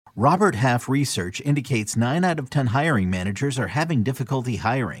Robert Half research indicates 9 out of 10 hiring managers are having difficulty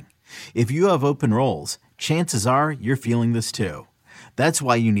hiring. If you have open roles, chances are you're feeling this too. That's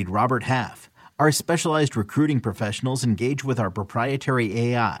why you need Robert Half. Our specialized recruiting professionals engage with our proprietary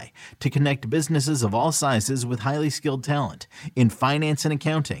AI to connect businesses of all sizes with highly skilled talent in finance and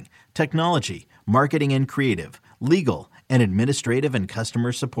accounting, technology, marketing and creative, legal, and administrative and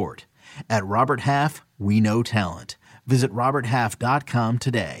customer support. At Robert Half, we know talent. Visit roberthalf.com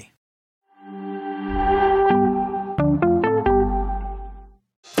today.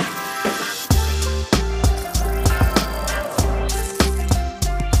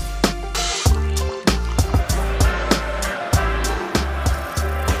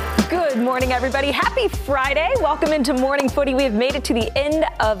 Good morning, everybody. Happy Friday. Welcome into Morning Footy. We have made it to the end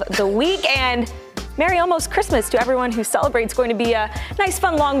of the week, and Merry almost Christmas to everyone who celebrates. Going to be a nice,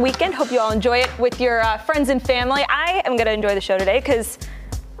 fun, long weekend. Hope you all enjoy it with your friends and family. I am going to enjoy the show today because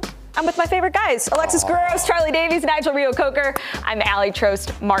I'm with my favorite guys, Alexis Guerreros, Charlie Davies, Nigel Rio-Coker. I'm Allie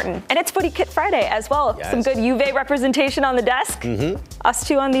Trost Martin. And it's Footy Kit Friday as well. Yes. Some good Juve representation on the desk. Mm-hmm. Us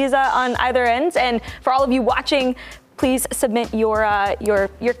two on these on either ends. And for all of you watching, please submit your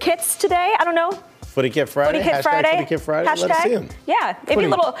kits today. I don't know. Footy Kit Friday. Footy Kit Friday. Footy Kit Friday. Hashtag. Let's see them. Yeah, maybe a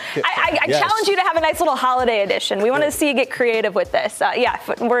little. I yes. challenge you to have a nice little holiday edition. We want to see you get creative with this.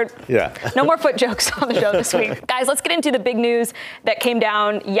 No more foot jokes on the show this week. Guys, let's get into the big news that came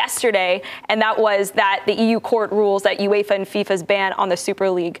down yesterday, and that was that the EU court rules that UEFA and FIFA's ban on the Super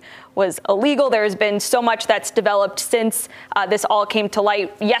League was illegal. There has been so much that's developed since this all came to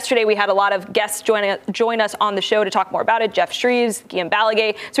light. Yesterday, we had a lot of guests join us on the show to talk more about it. Jeff Shreves, Guillaume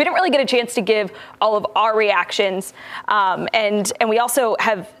Balaguer. So we didn't really get a chance to give all of our reactions. And we also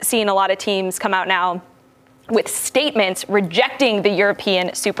have seen a lot of teams come out now with statements rejecting the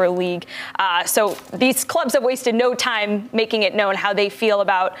European Super League. So these clubs have wasted no time making it known how they feel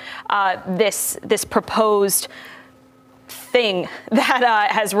about this proposed thing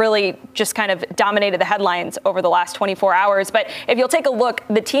that has really just kind of dominated the headlines over the last 24 hours. But if you'll take a look,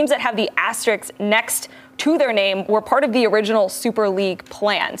 the teams that have the asterisks next to their name were part of the original Super League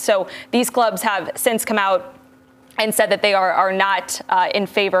plan. So these clubs have since come out and said that they are not in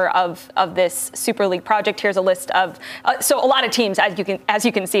favor of this Super League project. Here's a list of so a lot of teams, as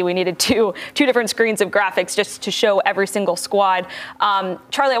you can see, we needed two different screens of graphics just to show every single squad.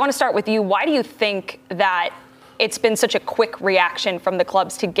 Charlie, I want to start with you. Why do you think that it's been such a quick reaction from the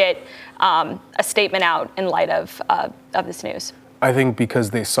clubs to get a statement out in light of this news? I think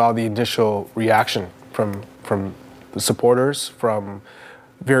because they saw the initial reaction from the supporters, from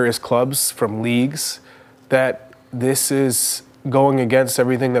various clubs, from leagues, that this is going against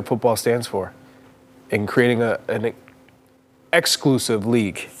everything that football stands for and creating an exclusive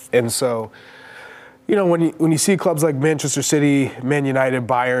league. And so, you know, when you see clubs like Manchester City, Man United,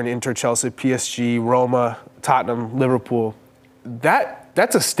 Bayern, Inter, Chelsea, PSG, Roma, Tottenham, Liverpool,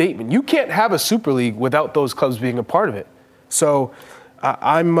 that's a statement. You can't have a Super League without those clubs being a part of it. So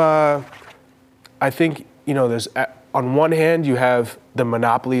I think, you know, there's on one hand you have the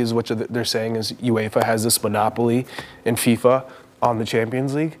monopoly, is what they're saying is UEFA has this monopoly in FIFA on the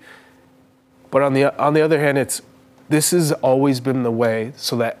Champions League. But on the other hand, this has always been the way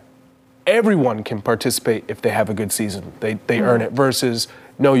so that everyone can participate if they have a good season. They earn it versus,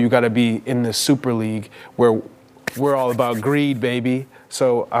 no, you got to be in the Super League where we're all about greed, baby.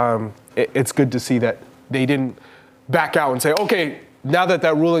 So it's good to see that they didn't back out and say, okay, now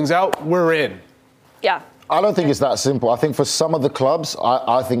that ruling's out, we're in. Yeah. I don't think it's that simple. I think for some of the clubs,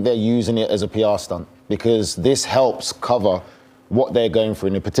 I think they're using it as a PR stunt because this helps cover what they're going through.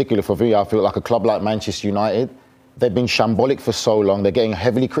 And in particular for me, I feel like a club like Manchester United, they've been shambolic for so long. They're getting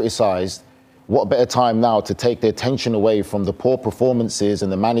heavily criticised. What better time now to take their attention away from the poor performances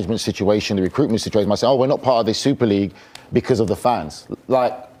and the management situation, the recruitment situation, by saying, oh, we're not part of this Super League because of the fans.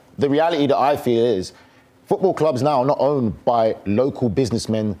 Like, the reality that I feel is football clubs now are not owned by local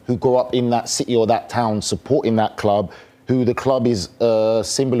businessmen who grow up in that city or that town supporting that club, who the club is a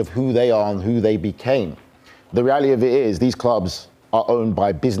symbol of who they are and who they became. The reality of it is these clubs are owned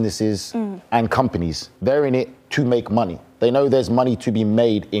by businesses and companies. They're in it to make money. They know there's money to be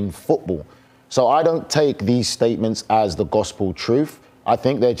made in football. So I don't take these statements as the gospel truth. I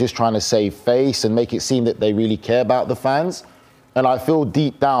think they're just trying to save face and make it seem that they really care about the fans. And I feel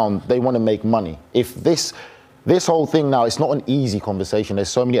deep down they want to make money. If this whole thing now, it's not an easy conversation. There's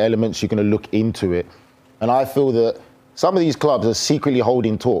so many elements you're going to look into it. And I feel that some of these clubs are secretly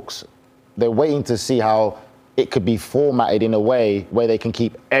holding talks. They're waiting to see how it could be formatted in a way where they can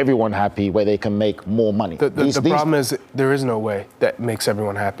keep everyone happy, where they can make more money. The problem is there is no way that makes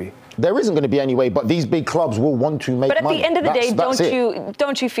everyone happy. There isn't going to be any way, but these big clubs will want to make money. But at the end of the day,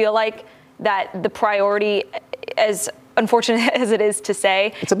 don't you feel like that the priority, as unfortunate as it is to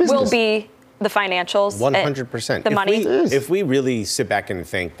say, will be the financials? 100%. The money? If we really sit back and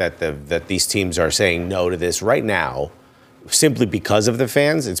think that these teams are saying no to this right now, simply because of the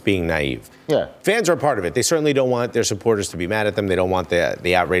fans, it's being naive. Yeah. Fans are a part of it. They certainly don't want their supporters to be mad at them. They don't want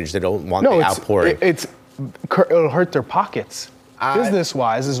the outrage. They don't want the outpouring. It'll hurt their pockets.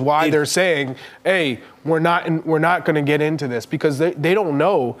 Business-wise is why they're saying, hey, we're not going to get into this, because they don't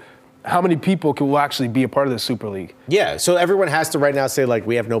know how many people will actually be a part of the Super League. Yeah, so everyone has to right now say, like,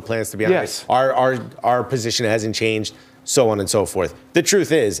 we have no plans to be on it. Our position hasn't changed, so on and so forth. The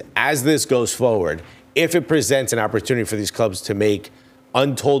truth is, as this goes forward, if it presents an opportunity for these clubs to make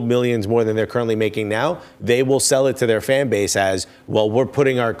untold millions more than they're currently making now, they will sell it to their fan base as, well, we're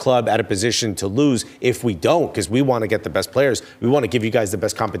putting our club at a position to lose if we don't, because we want to get the best players. We want to give you guys the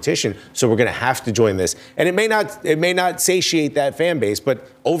best competition, so we're going to have to join this. And it may not satiate that fan base, but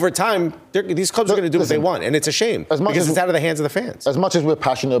over time, these clubs are going to do what they want, and it's a shame because it's out of the hands of the fans. As much as we're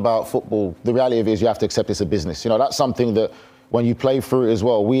passionate about football, the reality of it is you have to accept it's a business. That's something that when you play through it as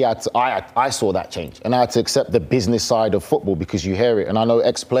well, I saw that change, and I had to accept the business side of football because you hear it. And I know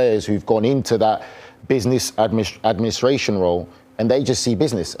ex-players who've gone into that business administration role, and they just see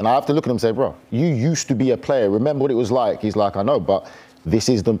business. And I have to look at them and say, bro, you used to be a player. Remember what it was like? He's like, I know, but this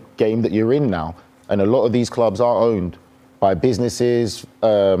is the game that you're in now. And a lot of these clubs are owned by businesses,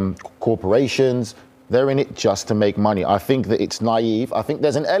 corporations. They're in it just to make money. I think that it's naive. I think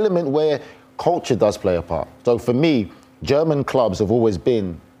there's an element where culture does play a part. So for me, German clubs have always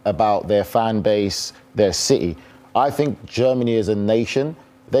been about their fan base, their city. I think Germany as a nation,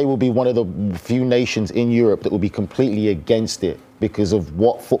 they will be one of the few nations in Europe that will be completely against it because of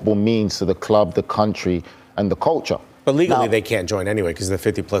what football means to the club, the country, and the culture. But legally, they can't join anyway because of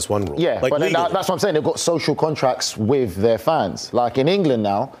the 50+1 rule. Yeah, but that's what I'm saying. They've got social contracts with their fans. Like in England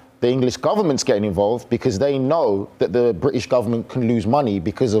now, the English government's getting involved because they know that the British government can lose money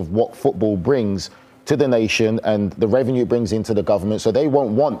because of what football brings to the nation and the revenue it brings into the government, so they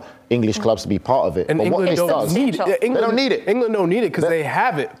won't want English clubs to be part of it. And England don't need it. They don't need it. England don't need it because they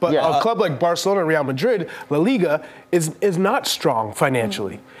have it. But a club like Barcelona and Real Madrid, La Liga, is not strong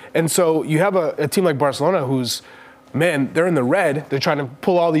financially. And so you have a team like Barcelona who's, man, they're in the red. They're trying to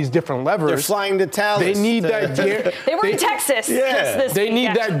pull all these different levers. They're flying to Talis. They need that. They were in Texas. Yeah. They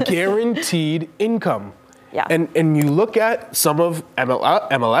need that guaranteed income. Yeah. And you look at some of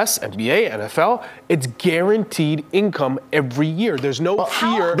MLS, NBA, NFL, it's guaranteed income every year. There's no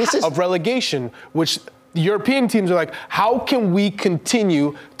fear of relegation, which the European teams are like, how can we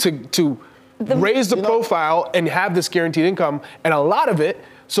continue to raise the profile and have this guaranteed income? And a lot of it,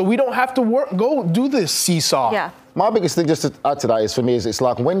 so we don't have to go do this seesaw. Yeah. My biggest thing, just to add to that, is for me, is it's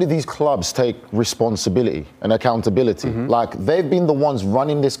like, when do these clubs take responsibility and accountability? Mm-hmm. Like, they've been the ones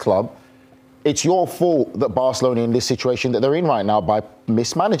running this club. It's your fault that Barcelona in this situation that they're in right now by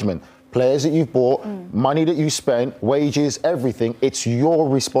mismanagement. Players that you've bought, money that you spent, wages, everything. It's your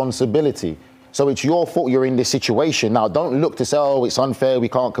responsibility. So it's your fault you're in this situation. Now, don't look to say, oh, it's unfair, we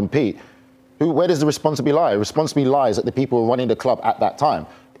can't compete. Where does the responsibility lie? The responsibility lies at the people who are running the club at that time.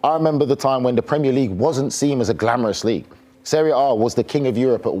 I remember the time when the Premier League wasn't seen as a glamorous league. Serie A was the king of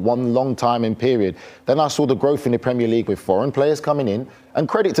Europe at one long time in period. Then I saw the growth in the Premier League with foreign players coming in. And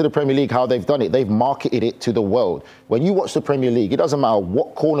credit to the Premier League how they've done it. They've marketed it to the world. When you watch the Premier League, it doesn't matter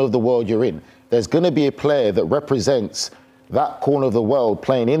what corner of the world you're in. There's going to be a player that represents that corner of the world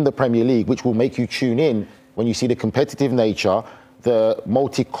playing in the Premier League, which will make you tune in when you see the competitive nature, the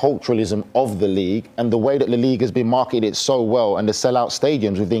multiculturalism of the league, and the way that the league has been marketed so well, and the sellout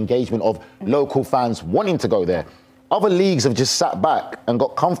stadiums with the engagement of local fans wanting to go there. Other leagues have just sat back and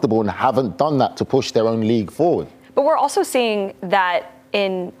got comfortable and haven't done that to push their own league forward. But we're also seeing that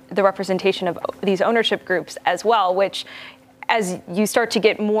in the representation of these ownership groups as well, which, as you start to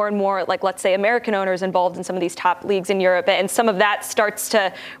get more and more, like, let's say, American owners involved in some of these top leagues in Europe, and some of that starts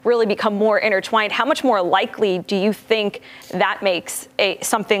to really become more intertwined, how much more likely do you think that makes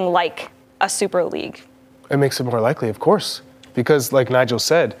something like a Super League? It makes it more likely, of course, because, like Nigel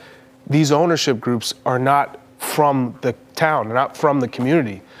said, these ownership groups are not from the town, they're not from the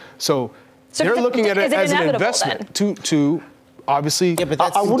community. So they're looking at it as an investment to obviously, yeah,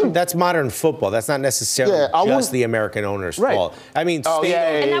 but that's modern football. That's not necessarily just the American owners' fault. I mean, a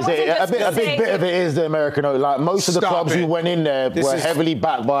big bit of it is the American owner. Like most of the clubs who went in there were heavily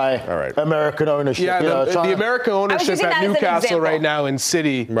backed by American ownership. Yeah, the American ownership at Newcastle right now in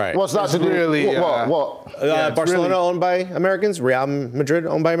City. Right. What's that to do? Really, what? Barcelona owned by Americans. Real Madrid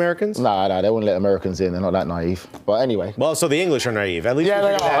owned by Americans. Nah, they wouldn't let Americans in. They're not that naive. But anyway. Well, so the English are naive. At least we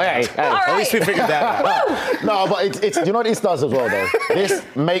figured that out. At least we figured that out. No, but it's you know what this does as well, though?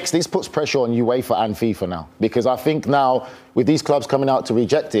 This puts pressure on UEFA and FIFA now. Because I think now, with these clubs coming out to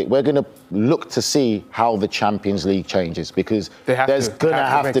reject it, we're going to look to see how the Champions League changes. Because there's going to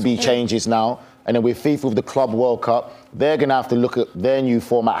have to be changes now. And then with FIFA, with the Club World Cup, they're going to have to look at their new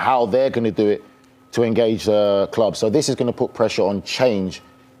format, how they're going to do it to engage the clubs. So this is going to put pressure on change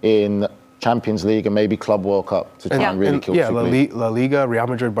in Champions League and maybe Club World Cup to try and really kill Super League. La Liga, Real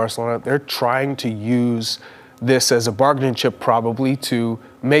Madrid, Barcelona, they're trying to use this as a bargaining chip probably to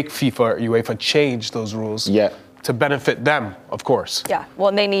make FIFA or UEFA change those rules to benefit them, of course. Yeah, well,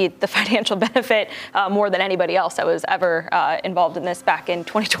 and they need the financial benefit more than anybody else that was ever involved in this back in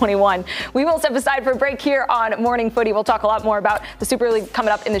 2021. We will step aside for a break here on Morning Footy. We'll talk a lot more about the Super League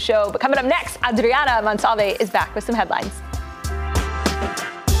coming up in the show. But coming up next, Adriana Monsalve is back with some headlines.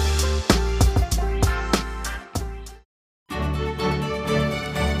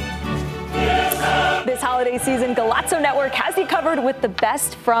 This holiday season, Golazo Network has you covered with the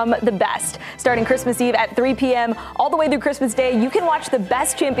best from the best. Starting Christmas Eve at 3 p.m. all the way through Christmas Day, you can watch the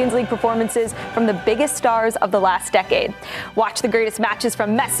best Champions League performances from the biggest stars of the last decade. Watch the greatest matches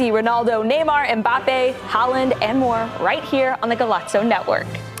from Messi, Ronaldo, Neymar, Mbappe, Haaland, and more right here on the Golazo Network.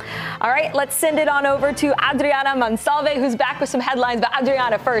 All right, let's send it on over to Adriana Monsalve, who's back with some headlines. But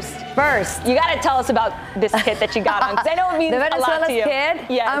Adriana, first, you got to tell us about this kit that you got on, because I know it means a lot to you. Kit.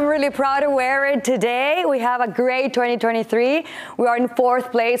 Yes. I'm really proud to wear it today. We have a great 2023. We are in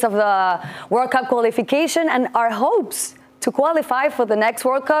 4th place of the World Cup qualification, and our hopes to qualify for the next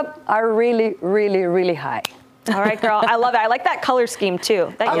World Cup are really, really, really high. All right, girl. I love it. I like that color scheme,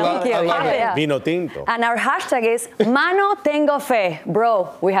 too. I love it. Vino tinto. And our hashtag is Mano Tengo Fe. Bro,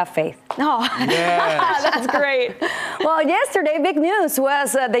 we have faith. Oh, yes. That's great. Well, yesterday, big news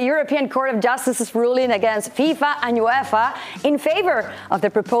was the European Court of Justice's ruling against FIFA and UEFA in favor of the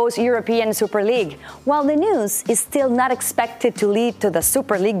proposed European Super League. While the news is still not expected to lead to the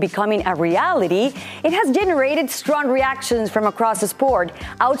Super League becoming a reality, it has generated strong reactions from across the sport.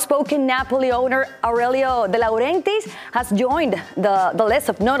 Outspoken Napoli owner Aurelio De Laurentiis has joined the list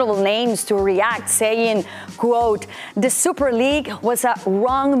of notable names to react, saying, quote, "The Super League was a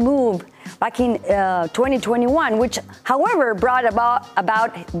wrong move back in 2021, which, however, brought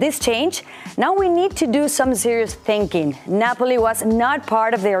about this change. Now we need to do some serious thinking. Napoli was not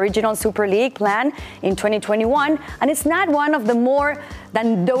part of the original Super League plan in 2021, and it's not one of the more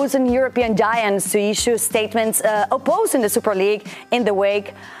than dozen European giants to issue statements opposing the Super League in the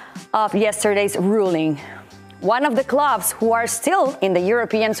wake of yesterday's ruling." One of the clubs who are still in the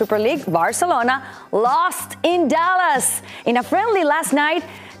European Super League, Barcelona, lost in Dallas in a friendly last night,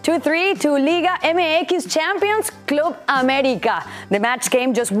 2-3 to Liga MX champions Club America. The match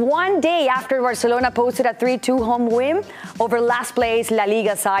came just one day after Barcelona posted a 3-2 home win over last place La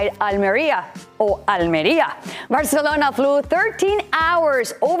Liga side Almeria. Barcelona flew 13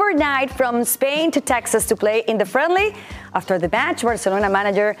 hours overnight from Spain to Texas to play in the friendly. After the match, Barcelona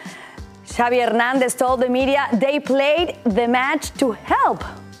manager Xavi Hernandez told the media they played the match to help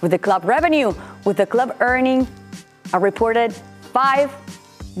with the club revenue, with the club earning a reported $5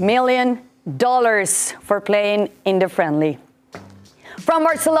 million for playing in the friendly. From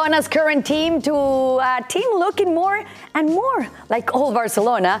Barcelona's current team to a team looking more and more like old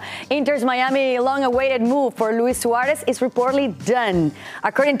Barcelona, Inter's Miami long-awaited move for Luis Suarez is reportedly done.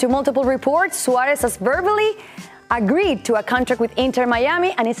 According to multiple reports, Suarez has verbally agreed to a contract with Inter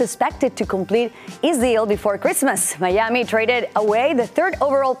Miami and is expected to complete his deal before Christmas. Miami traded away the 3rd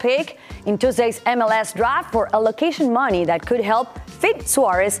overall pick in Tuesday's MLS draft for allocation money that could help fit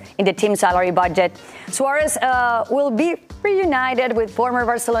Suarez in the team's salary budget. Suarez will be reunited with former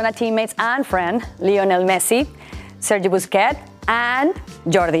Barcelona teammates and friend Lionel Messi, Sergio Busquets, and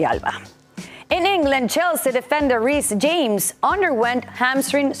Jordi Alba. In England, Chelsea defender Reece James underwent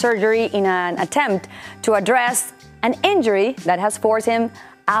hamstring surgery in an attempt to address an injury that has forced him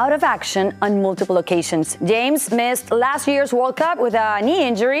out of action on multiple occasions. James missed last year's World Cup with a knee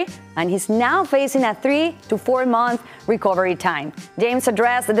injury, and he's now facing a 3 to 4 month recovery time. James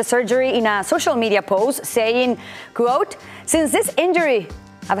addressed the surgery in a social media post, saying, quote, "Since this injury,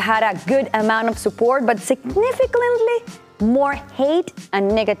 I've had a good amount of support, but significantly more hate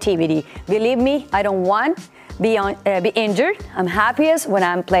and negativity. Believe me, I don't want be injured. I'm happiest when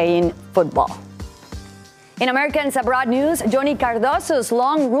I'm playing football. In Americans abroad news, Johnny Cardoso's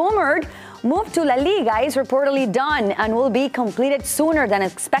long-rumored move to La Liga is reportedly done and will be completed sooner than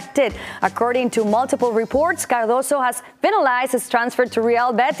expected. According to multiple reports, Cardoso has finalized his transfer to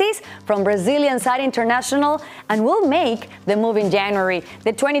Real Betis from Brazilian side International and will make the move in January.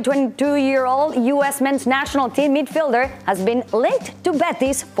 The 22-year-old U.S. men's national team midfielder has been linked to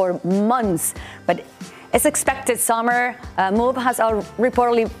Betis for months, but his expected summer move has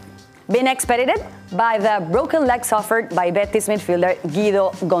reportedly been expedited by the broken leg suffered by Betis midfielder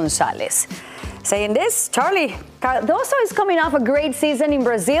Guido Gonzalez. Saying this, Charlie, Cardoso is coming off a great season in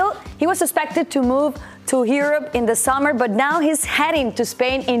Brazil. He was expected to move to Europe in the summer, but now he's heading to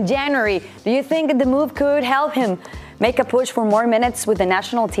Spain in January. Do you think the move could help him make a push for more minutes with the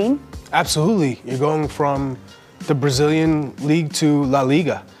national team? Absolutely. You're going from the Brazilian league to La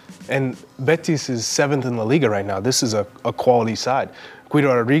Liga. And Betis is 7th in La Liga right now. This is a quality side.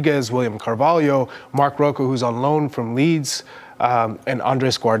 Guido Rodriguez, William Carvalho, Marc Roca, who's on loan from Leeds, and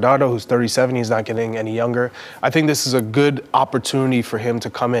Andres Guardado, who's 37. He's not getting any younger. I think this is a good opportunity for him to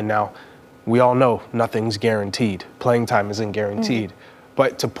come in. Now, we all know nothing's guaranteed. Playing time isn't guaranteed.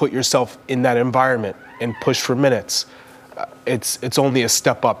 But to put yourself in that environment and push for minutes, it's only a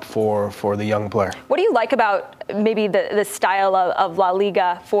step up for the young player. What do you like about maybe the style of La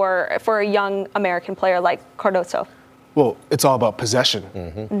Liga for a young American player like Cardoso? Well, it's all about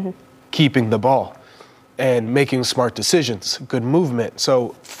possession, keeping the ball, and making smart decisions, good movement.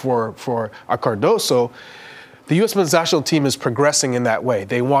 So for a Cardoso, the U.S. men's national team is progressing in that way.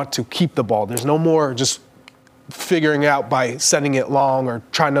 They want to keep the ball. There's no more just figuring out by sending it long or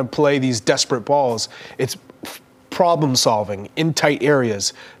trying to play these desperate balls. It's problem solving in tight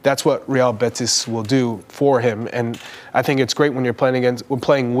areas. That's what Real Betis will do for him. And I think it's great when you're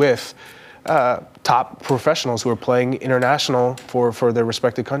playing with top professionals who are playing international for their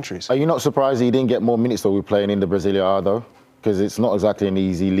respective countries. Are you not surprised he didn't get more minutes though we're playing in the Brasilia A though? Because it's not exactly an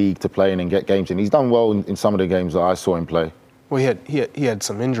easy league to play in and get games in. He's done well in some of the games that I saw him play. Well, he had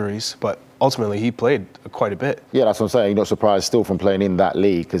some injuries, but ultimately he played quite a bit. Yeah, that's what I'm saying. You're not surprised still from playing in that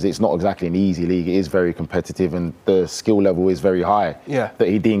league because it's not exactly an easy league. It is very competitive and the skill level is very high. Yeah. That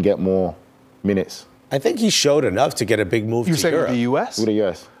he didn't get more minutes. I think he showed enough to get a big move to Europe. You're saying the U.S.? With the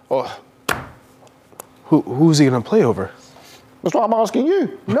U.S. Oh. Who's he going to play over? That's what I'm asking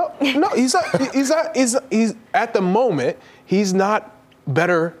you. No, he's at the moment, he's not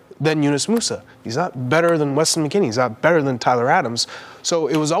better than Yunus Musa. He's not better than Weston McKennie. He's not better than Tyler Adams. So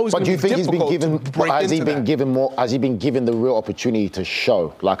it was always going to be difficult to break into that. Has he been given the real opportunity to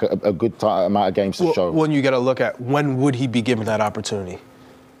show, like a good amount of games to show? When you got to look at when would he be given that opportunity?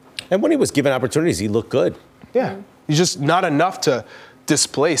 And when he was given opportunities, he looked good. Yeah. He's just not enough to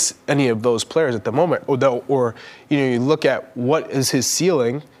displace any of those players at the moment. Or you look at what is his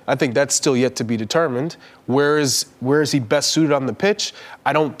ceiling. I think that's still yet to be determined. Where is he best suited on the pitch?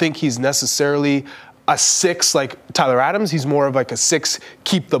 I don't think he's necessarily a 6 like Tyler Adams. He's more of like a 6,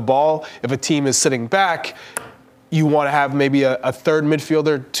 keep the ball. If a team is sitting back, you want to have maybe a third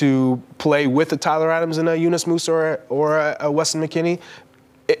midfielder to play with a Tyler Adams and a Yunus Musa or a Weston McKennie.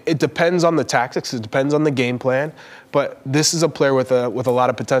 It depends on the tactics. It depends on the game plan. But this is a player with a lot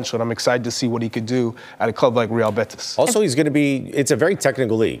of potential, and I'm excited to see what he could do at a club like Real Betis. Also, he's going to be. It's a very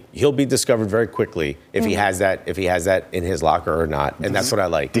technical league. He'll be discovered very quickly if he has that. If he has that in his locker or not, and that's what I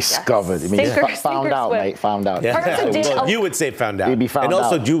like. Discovered. Yes. I mean, found out, mate. Found out. Yeah. Well, you would say found out. He'd be found out. And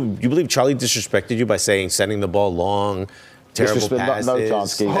also, do you believe Charlie disrespected you by sending the ball long? Terrible passes. No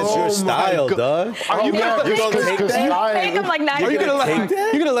chance, Keith. That's your style, Doug. Are you going to take that? Take him like 9 Are you going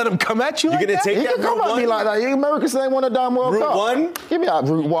to let him come at you like that? You're going to take that? You can come at me like that. Americans ain't won a damn World Cup. Route 1? Give me that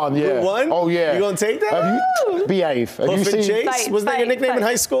Route 1, yeah. Route 1? Oh, yeah. You going to take that? Behave. Have you seen Chase? Was that your nickname in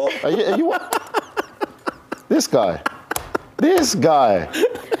high school? Are you what? This guy.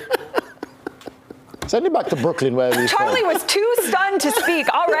 Send him back to Brooklyn where he's Charlie was too stunned to speak.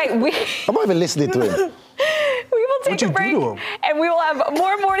 All right, I'm not even listening to him. We will take a break, and we will have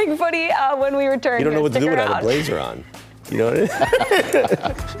more morning footy when we return. You don't know what to do without a blazer on. You know what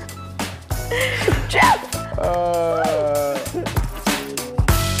I mean? Jeff!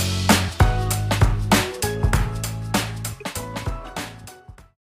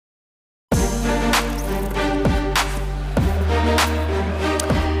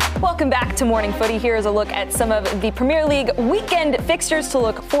 Welcome back to Morning Footy. Here's a look at some of the Premier League weekend fixtures to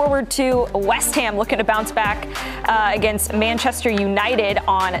look forward to. West Ham looking to bounce back against Manchester United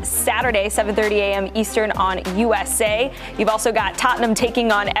on Saturday, 7:30 a.m. Eastern on USA. You've also got Tottenham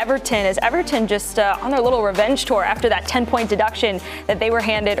taking on Everton, as Everton just on their little revenge tour after that 10-point deduction that they were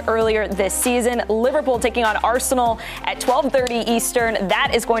handed earlier this season. Liverpool taking on Arsenal at 12:30 Eastern.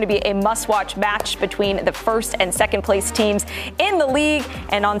 That is going to be a must-watch match between the first and second place teams in the league.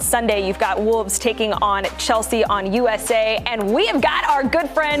 And on Sunday, you've got Wolves taking on Chelsea on USA. And we have got our good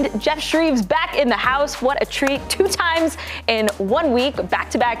friend Jeff Shreves back in the house. What a treat. 2 times in 1 week,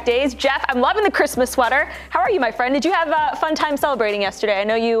 back-to-back days. Jeff, I'm loving the Christmas sweater. How are you, my friend? Did you have a fun time celebrating yesterday? I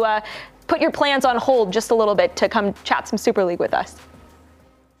know you put your plans on hold just a little bit to come chat some Super League with us.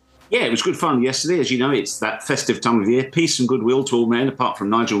 Yeah, it was good fun yesterday. As you know, it's that festive time of year. Peace and goodwill to all men, apart from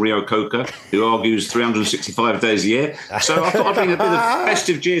Nigel Reo-Coker, who argues 365 days a year. So I thought I'd bring a bit of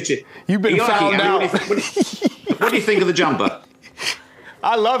festive cheer to you. You've been found out. What do you think of the jumper?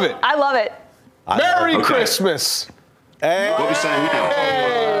 I love it. I love it. Merry Christmas. Hey. What are we saying now?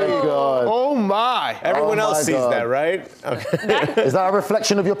 Oh, my God. Oh, my. Everyone else sees that, right? Okay. Is that a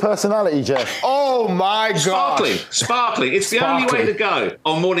reflection of your personality, Jeff? Oh, my God. Sparkling. It's the only way to go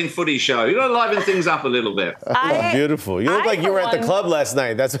on Morning Footy Show. You've got to liven things up a little bit. Beautiful. You look like you were at the club last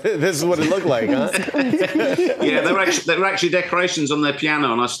night. This is what it looked like, huh? Yeah, there were actually decorations on their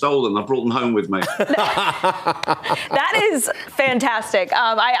piano, and I stole them. I brought them home with me. That is fantastic.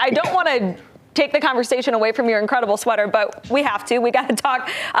 I don't want to take the conversation away from your incredible sweater, but we have to. We got to talk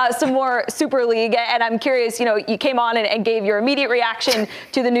some more Super League. And I'm curious, you came on and gave your immediate reaction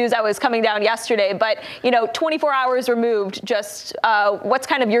to the news that was coming down yesterday. But, 24 hours removed, just what's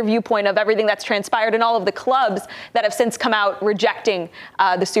kind of your viewpoint of everything that's transpired and all of the clubs that have since come out rejecting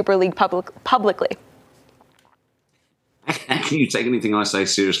the Super League publicly? How can you take anything I say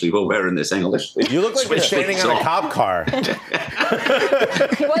seriously while wearing this? Hang on, you look like you're standing on a cop car. He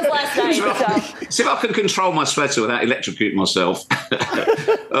was last night, so. See if I can control my sweater without electrocuting myself.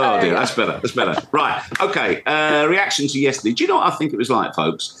 Oh, dear, that's better. Right, okay, reaction to yesterday. Do you know what I think it was like,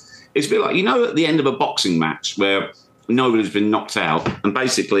 folks? It's a bit like, at the end of a boxing match where nobody's been knocked out, and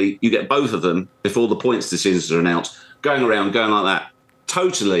basically you get both of them before the points decisions are announced, going like that,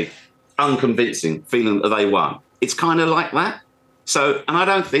 totally unconvincing, feeling that they won. It's kind of like that. So, and I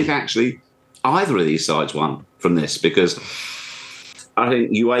don't think actually either of these sides won from this, because I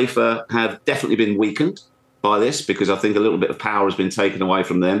think UEFA have definitely been weakened by this, because I think a little bit of power has been taken away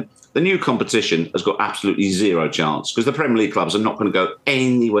from them. The new competition has got absolutely zero chance, because the Premier League clubs are not going to go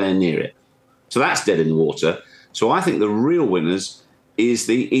anywhere near it. So that's dead in the water. So I think the real winners is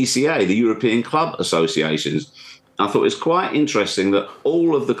the ECA, the European Club Associations. I thought it was quite interesting that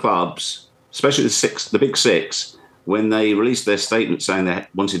all of the clubs, especially the big six, when they released their statement saying they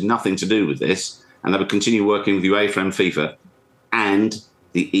wanted nothing to do with this and they would continue working with UEFA and FIFA and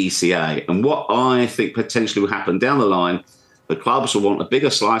the ECA. And what I think potentially will happen down the line, the clubs will want a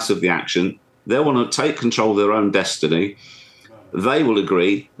bigger slice of the action. They'll want to take control of their own destiny. They will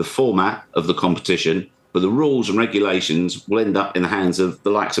agree the format of the competition, but the rules and regulations will end up in the hands of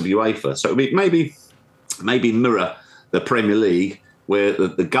the likes of UEFA. So it'll be maybe mirror the Premier League, where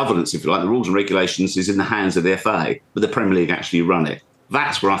the governance, if you like, the rules and regulations is in the hands of the FA, but the Premier League actually run it.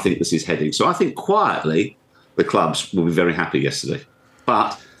 That's where I think this is heading. So I think quietly the clubs will be very happy yesterday.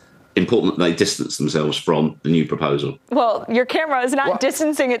 But important that they distance themselves from the new proposal. Well, your camera is not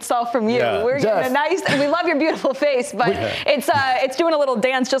distancing itself from you. Yeah. We're getting we love your beautiful face, but it's doing a little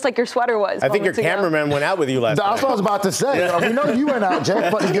dance just like your sweater was. I think your cameraman went out with you last night. That's what I was about to say. Yeah. We know you went out,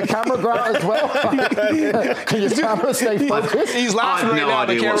 Jeff, but did your camera go out as well? Can your camera stay focused? He's laughing right now.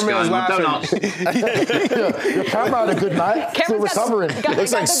 The cameraman's laughing. Your camera had a good night. Still recovering.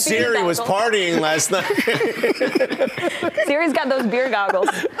 Looks like Siri was partying last night. Siri's got those beer goggles.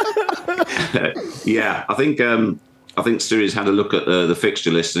 Yeah, I think Siri's had a look at the fixture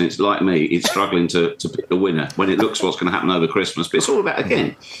list, and it's like me, it's struggling to pick the winner when it looks what's going to happen over Christmas. But it's all about,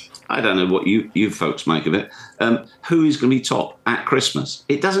 again, I don't know what you folks make of it. Who is going to be top at Christmas?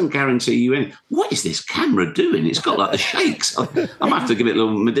 It doesn't guarantee you any. What is this camera doing? It's got like the shakes. I might have to give it a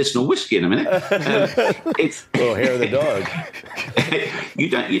little medicinal whiskey in a minute. It's hair of the dog.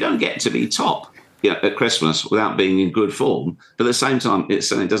 You don't get to be top at Christmas without being in good form. But at the same time, it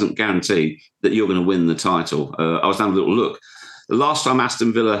certainly doesn't guarantee that you're going to win the title. I was having a little look. The last time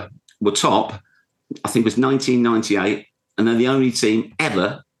Aston Villa were top, I think, was 1998, and they're the only team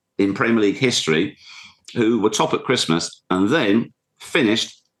ever in Premier League history who were top at Christmas and then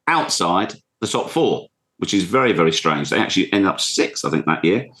finished outside the top four, which is very, very strange. They actually end up sixth, I think, that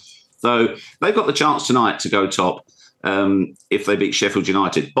year. So they've got the chance tonight to go top. if they beat Sheffield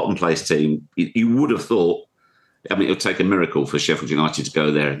United, bottom place team, you would have thought, I mean, it would take a miracle for Sheffield United to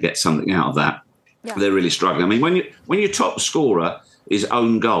go there and get something out of that. Yeah. They're really struggling. I mean, when your top scorer is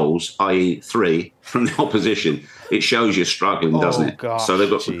own goals, i.e. 3 from the opposition, it shows you're struggling, doesn't it? Gosh, so they've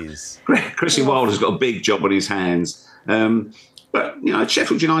got Chrissy Wilder's got a big job on his hands. But,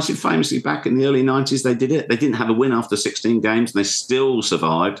 Sheffield United famously back in the early 90s, they did it. They didn't have a win after 16 games and they still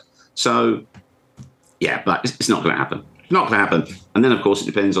survived. So, yeah, but it's not going to happen. It's not going to happen. And then, of course, it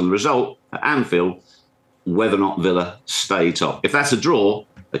depends on the result at Anfield, whether or not Villa stay top. If that's a draw,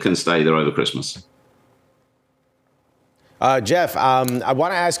 they can stay there over Christmas. Jeff, I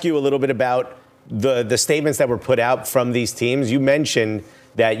want to ask you a little bit about the statements that were put out from these teams. You mentioned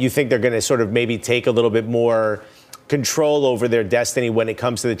that you think they're going to sort of maybe take a little bit more control over their destiny when it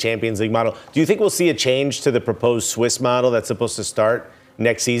comes to the Champions League model. Do you think we'll see a change to the proposed Swiss model that's supposed to start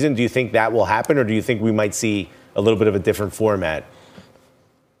next season? Do you think that will happen, or do you think we might see a little bit of a different format?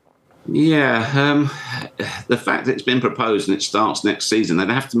 Yeah, the fact that it's been proposed and it starts next season, they'd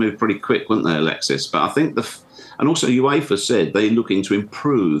have to move pretty quick, wouldn't they, Alexis? But I think and also UEFA said they're looking to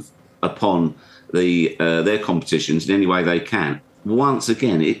improve upon their competitions in any way they can. Once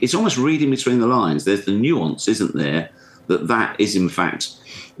again, it's almost reading between the lines. There's the nuance, isn't there, that is in fact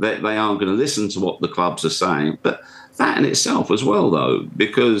that they aren't going to listen to what the clubs are saying. But that in itself as well, though,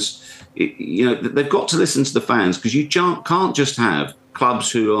 because they've got to listen to the fans, because you can't just have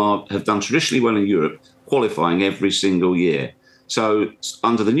clubs who have done traditionally well in Europe qualifying every single year. So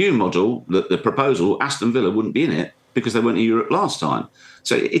under the new model, the proposal, Aston Villa wouldn't be in it because they weren't in Europe last time.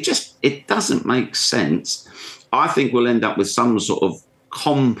 So it doesn't make sense. I think we'll end up with some sort of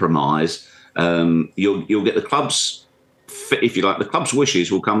compromise. You'll get the clubs, if you like, the clubs'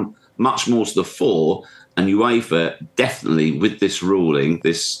 wishes will come much more to the fore. And UEFA definitely, with this ruling,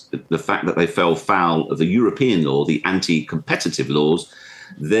 the fact that they fell foul of the European law, the anti-competitive laws,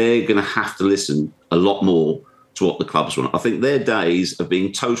 they're going to have to listen a lot more to what the clubs want. I think their days of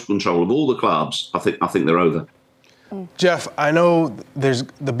being total control of all the clubs, I think they're over. Jeff, I know there's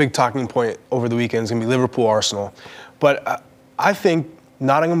the big talking point over the weekend is going to be Liverpool-Arsenal, but I think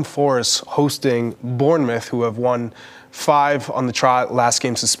Nottingham Forest hosting Bournemouth, who have won 5 on the trot, last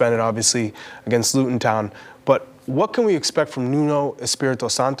game suspended, obviously, against Luton Town. But what can we expect from Nuno Espirito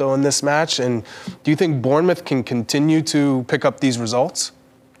Santo in this match? And do you think Bournemouth can continue to pick up these results?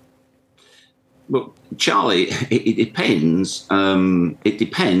 Well, Charlie, it depends. It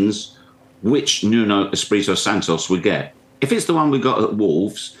depends which Nuno Espirito Santos we get. If it's the one we got at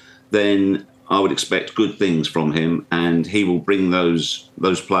Wolves, then I would expect good things from him, and he will bring those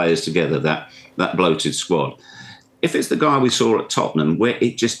players together, that bloated squad. If it's the guy we saw at Tottenham, where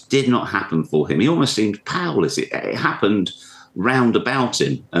it just did not happen for him, he almost seemed powerless. It happened round about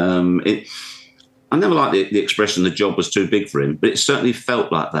him. I never liked the expression the job was too big for him, but it certainly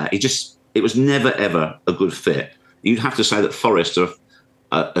felt like that. It was never, ever a good fit. You'd have to say that Forest are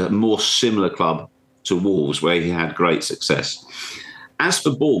a more similar club to Wolves, where he had great success. As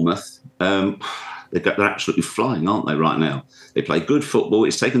for Bournemouth, they're absolutely flying, aren't they, right now? They play good football.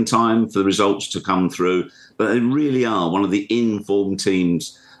 It's taken time for the results to come through, but they really are one of the informed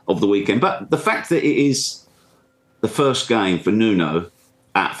teams of the weekend. But the fact that it is the first game for Nuno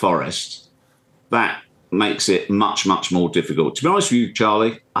at Forest, that makes it much, much more difficult. To be honest with you,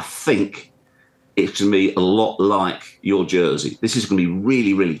 Charlie, I think it's going to be a lot like your jersey. This is going to be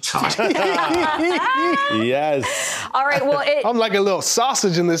really, really tight. Yes. All right, well, I'm like a little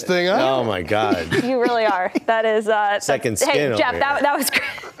sausage in this thing, huh? Oh, my God. You really are. That is... Second skin. Hey, Jeff, that was great.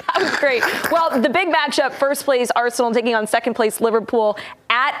 That was great. Well, the big matchup, first place Arsenal taking on second place Liverpool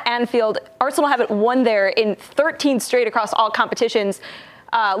at Anfield. Arsenal haven't won there in 13 straight across all competitions.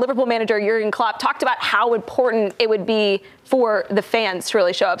 Liverpool manager Jurgen Klopp talked about how important it would be for the fans to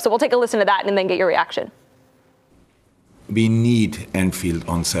really show up. So we'll take a listen to that and then get your reaction. We need Anfield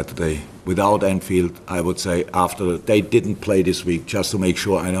on Saturday. Without Anfield, I would say after they didn't play this week, just to make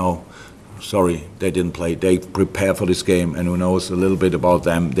sure I know, sorry, they didn't play. They prepare for this game, and who knows a little bit about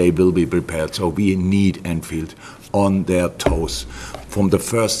them, they will be prepared. So we need Anfield on their toes from the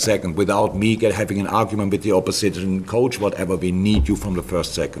first second, without me having an argument with the opposition coach, whatever. We need you from the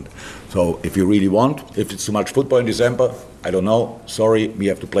first second. So if you really want, if it's too much football in December, I don't know, sorry, we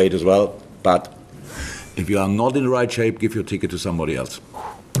have to play it as well. But if you are not in the right shape, give your ticket to somebody else.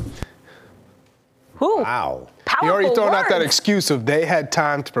 Ooh. Wow. Powerful You already thrown words. out that excuse of they had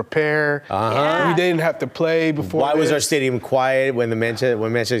time to prepare. Yeah. We didn't have to play before. Why was this. our stadium quiet when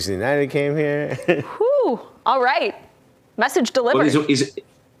Manchester United came here? Whew. All right. Message delivered. Well,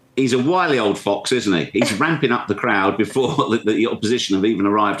 he's a wily old fox, isn't he? He's ramping up the crowd before the opposition have even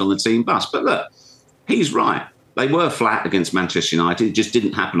arrived on the team bus. But look, he's right. They were flat against Manchester United. It just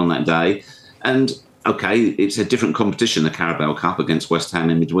didn't happen on that day. And, OK, it's a different competition, the Carabao Cup against West Ham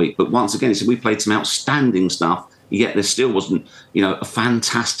in midweek. But once again, he said we played some outstanding stuff, yet there still wasn't, a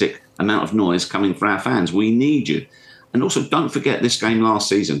fantastic amount of noise coming for our fans. We need you. And also, don't forget this game last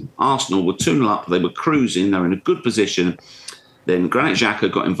season. Arsenal were 2-0 up. They were cruising. They were in a good position. Then Granit Xhaka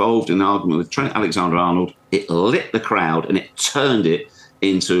got involved in an argument with Trent Alexander-Arnold. It lit the crowd and it turned it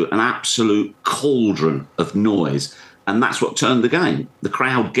into an absolute cauldron of noise. And that's what turned the game, the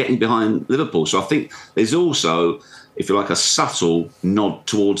crowd getting behind Liverpool. So I think there's also, if you like, a subtle nod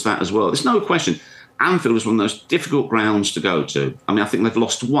towards that as well. There's no question. Anfield is one of those difficult grounds to go to. I mean, I think they've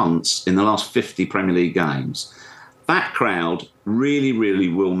lost once in the last 50 Premier League games. That crowd really, really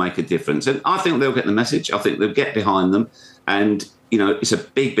will make a difference. And I think they'll get the message. I think they'll get behind them. And, it's a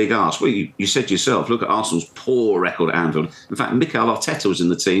big, big ask. Well, you said yourself, look at Arsenal's poor record at Anfield. In fact, Mikel Arteta was in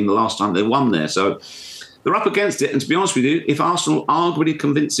the team the last time they won there. So they're up against it. And to be honest with you, if Arsenal are really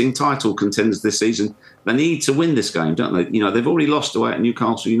convincing title contenders this season, they need to win this game, don't they? They've already lost away at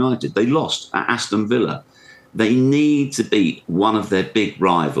Newcastle United. They lost at Aston Villa. They need to beat one of their big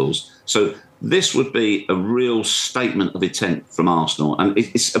rivals. So this would be a real statement of intent from Arsenal. And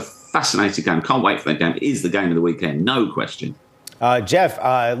it's a fascinating game. Can't wait for that game. It is the game of the weekend, no question. Jeff,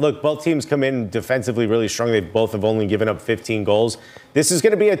 look, both teams come in defensively really strong. They both have only given up 15 goals. This is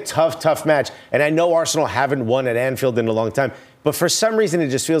going to be a tough match. And I know Arsenal haven't won at Anfield in a long time. But for some reason, it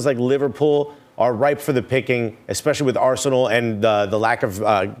just feels like Liverpool are ripe for the picking, especially with Arsenal and the lack of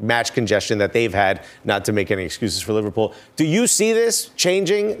match congestion that they've had, not to make any excuses for Liverpool. Do you see this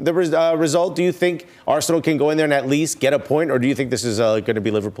changing the result? Do you think Arsenal can go in there and at least get a point, or do you think this is going to be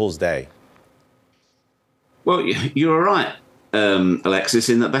Liverpool's day? Well, you're right, Alexis,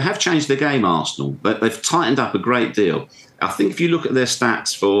 in that they have changed the game, Arsenal, but they've tightened up a great deal. I think if you look at their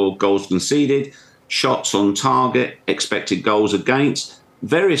stats for goals conceded, shots on target, expected goals against,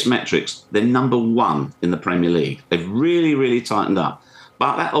 various metrics, they're number one in the Premier League. They've really, really tightened up.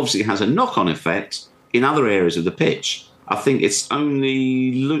 But that obviously has a knock-on effect in other areas of the pitch. I think it's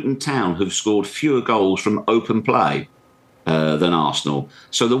only Luton Town who've scored fewer goals from open play than Arsenal.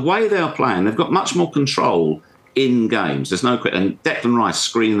 So the way they are playing, they've got much more control in games. There's no question. And Declan Rice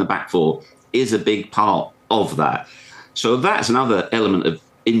screening the back four is a big part of that. So that's another element of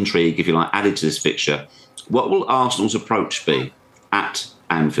intrigue, if you like, added to this fixture. What will Arsenal's approach be at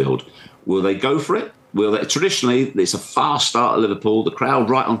Anfield? Will they go for it? Will they? Traditionally, it's a fast start at Liverpool, the crowd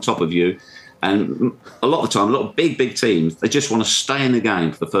right on top of you. And a lot of the time, a lot of big teams, they just want to stay in the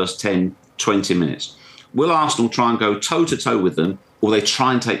game for the first 10, 20 minutes. Will Arsenal try and go toe-to-toe with them, or will they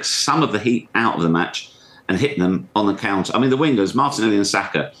try and take some of the heat out of the match and hit them on the counter? I mean, the wingers, Martinelli and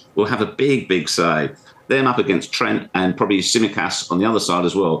Saka, will have a big say. Them up against Trent and probably Tsimikas on the other side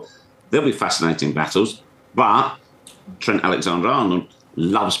as well. They'll be fascinating battles. But Trent Alexander-Arnold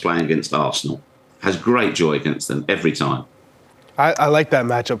loves playing against Arsenal, has great joy against them every time. I like that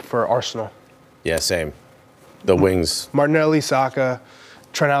matchup for Arsenal. Yeah, same. The wings. Martinelli, Saka,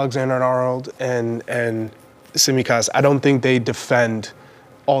 Trent Alexander-Arnold, and Tsimikas, I don't think they defend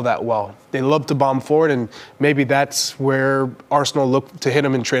all that well. They love to bomb forward, and maybe that's where Arsenal look to hit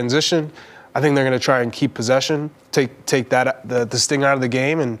them in transition. I think they're going to try and keep possession, take that the sting out of the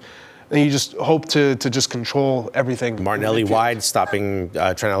game, and you just hope to just control everything. Martinelli wide, stopping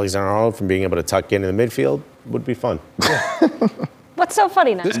Trent Alexander-Arnold from being able to tuck in the midfield would be fun. What's so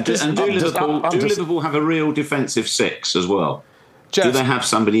funny now? Do Liverpool have a real defensive six as well? Jeff, do they have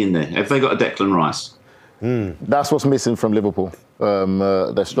somebody in there? Have they got a Declan Rice? That's what's missing from Liverpool.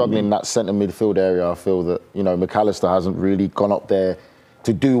 They're struggling in that centre midfield area. I feel that, McAllister hasn't really gone up there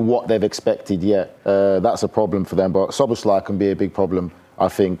to do what they've expected yet. That's a problem for them. But Szoboszlai can be a big problem, I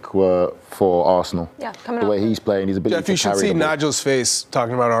think, for Arsenal. Yeah, coming the up. way he's playing, he's a bit. Jeff, you should see Nigel's face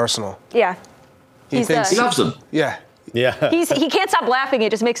talking about Arsenal. Yeah. He loves them. Yeah. Yeah. He can't stop laughing.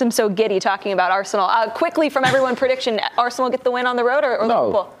 It just makes him so giddy talking about Arsenal. Quickly, from everyone, prediction: Arsenal get the win on the road or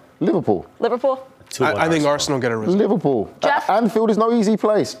no, Liverpool? Liverpool. I think Arsenal get a result. Liverpool. Jeff? Anfield is no easy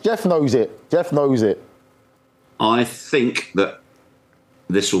place. Jeff knows it. I think that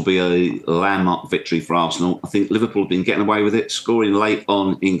this will be a landmark victory for Arsenal. I think Liverpool have been getting away with it, scoring late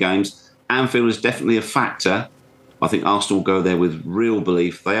on in games. Anfield is definitely a factor. I think Arsenal will go there with real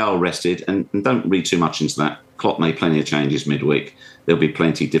belief. They are rested, and don't read too much into that. Klopp made plenty of changes midweek. There'll be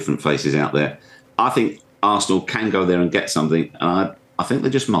plenty of different faces out there. I think Arsenal can go there and get something, and I think they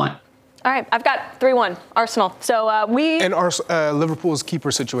just might. All right, I've got 3-1 Arsenal. So And Liverpool's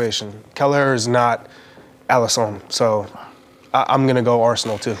keeper situation. Keller is not Alisson, so I'm going to go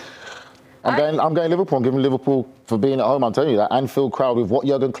Arsenal too. I'm going Liverpool. I'm giving Liverpool for being at home. I'm telling you, that Anfield crowd, with what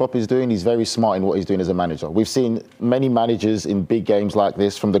Jurgen Klopp is doing, he's very smart in what he's doing as a manager. We've seen many managers in big games like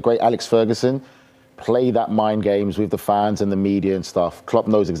this, from the great Alex Ferguson, play that mind games with the fans and the media and stuff. Klopp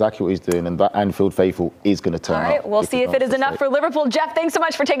knows exactly what he's doing, and that Anfield faithful is going to turn up. All right, we'll see if it is enough for Liverpool. Jeff, thanks so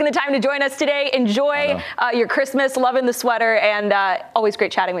much for taking the time to join us today. Enjoy your Christmas, loving the sweater, and always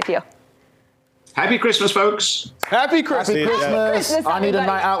great chatting with you. Happy Christmas, folks. Happy Christmas. Happy Christmas. I need a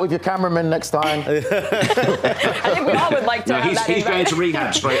night out with your cameraman next time. I think we all would like to have that. He's going to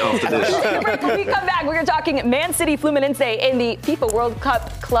rehab straight after this. When we come back, we're talking Man City Fluminense in the FIFA World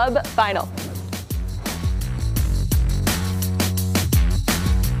Cup Club Final.